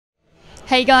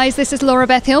Hey guys, this is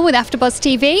Laura-Beth Hill with AfterBuzz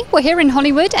TV. We're here in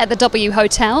Hollywood at the W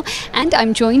Hotel and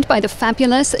I'm joined by the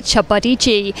fabulous Chabuddy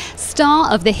G,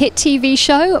 star of the hit TV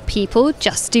show People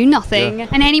Just Do Nothing. Yeah.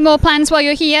 And any more plans while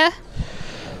you're here?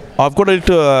 I've got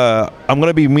I'm going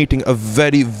to be meeting a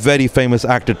very, very famous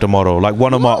actor tomorrow, like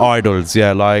one of my idols.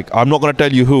 Yeah, like I'm not going to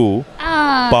tell you who,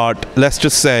 but let's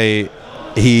just say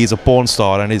he's a porn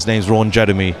star and his name's Ron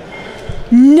Jeremy.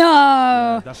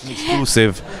 No! That's an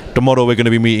exclusive. Tomorrow we're going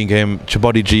to be meeting him.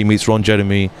 Chabuddy G meets Ron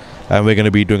Jeremy and we're going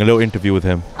to be doing a little interview with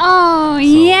him. Oh,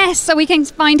 yes. So we can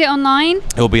find it online?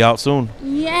 It'll be out soon.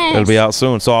 Yes. It'll be out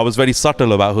soon. So I was very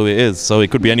subtle about who it is. So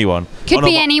it could be anyone. Could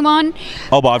be anyone.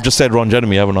 Oh, but I've just said Ron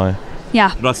Jeremy, haven't I?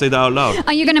 Yeah. Did I say that out loud?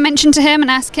 Are you going to mention to him and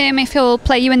ask him if he'll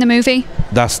play you in the movie?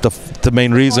 That's the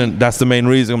main reason. That's the main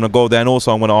reason I'm going to go there. And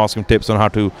also I'm going to ask him tips on how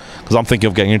to, because I'm thinking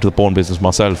of getting into the porn business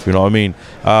myself, you know what I mean?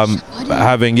 I'm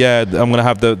going to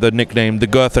have the nickname, the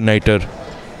Girthinator.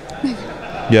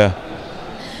 Yeah.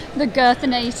 The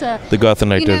Girthinator. The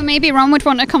Girthinator. You know, maybe Ron would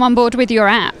want to come on board with your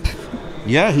app.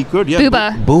 Yeah, he could, yeah.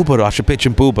 Boober. Boober, I should pitch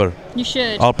him Boober. You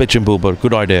should. I'll pitch him Boober,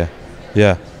 good idea.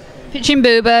 Yeah. Pitch him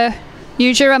Boober,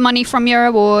 use your money from your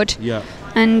award. Yeah.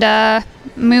 And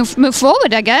move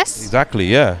forward, I guess. Exactly,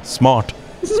 yeah. Smart.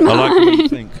 Smart. I like the way you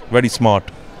think. Very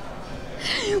smart.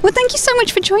 Well, thank you so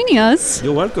much for joining us.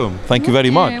 You're welcome. Thank you very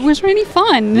much. It was really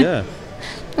fun. Yeah.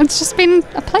 It's just been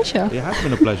a pleasure. It has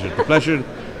been a pleasure. The pleasure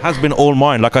has been all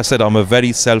mine. Like I said, I'm a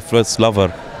very selfless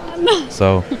lover.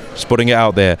 So, just putting it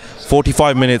out there.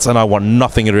 45 minutes and I want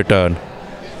nothing in return.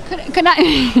 Could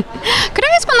I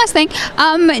ask one last thing?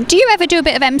 Do you ever do a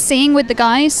bit of emceeing with the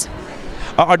guys?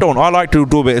 I don't. I like to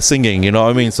do a bit of singing, you know what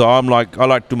I mean? So I like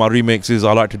to do my remixes.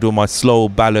 I like to do my slow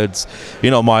ballads.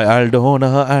 You know, my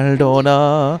Aldona,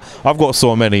 Aldona. I've got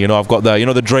so many, you know. I've got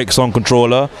the Drake song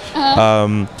Controller.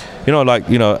 You know, like,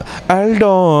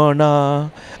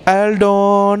 Aldona,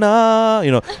 Aldona.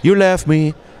 You know, you left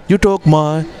me. You took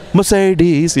my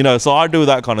Mercedes. You know, so I do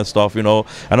that kind of stuff, you know.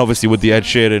 And obviously with the Ed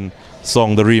Sheeran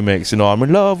song, the remix, you know, I'm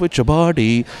in love with your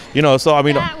body, you know, so I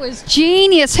mean, that was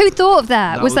genius. Who thought of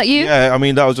that? Was that you? Yeah, I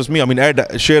mean, that was just me. I mean, Ed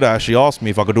Sheeran actually asked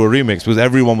me if I could do a remix because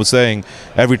everyone was saying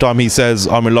every time he says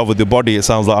I'm in love with your body, it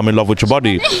sounds like I'm in love with your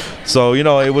body. So, you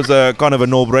know, it was a kind of a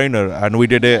no-brainer and we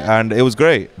did it and it was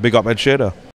great. Big up Ed Sheeran.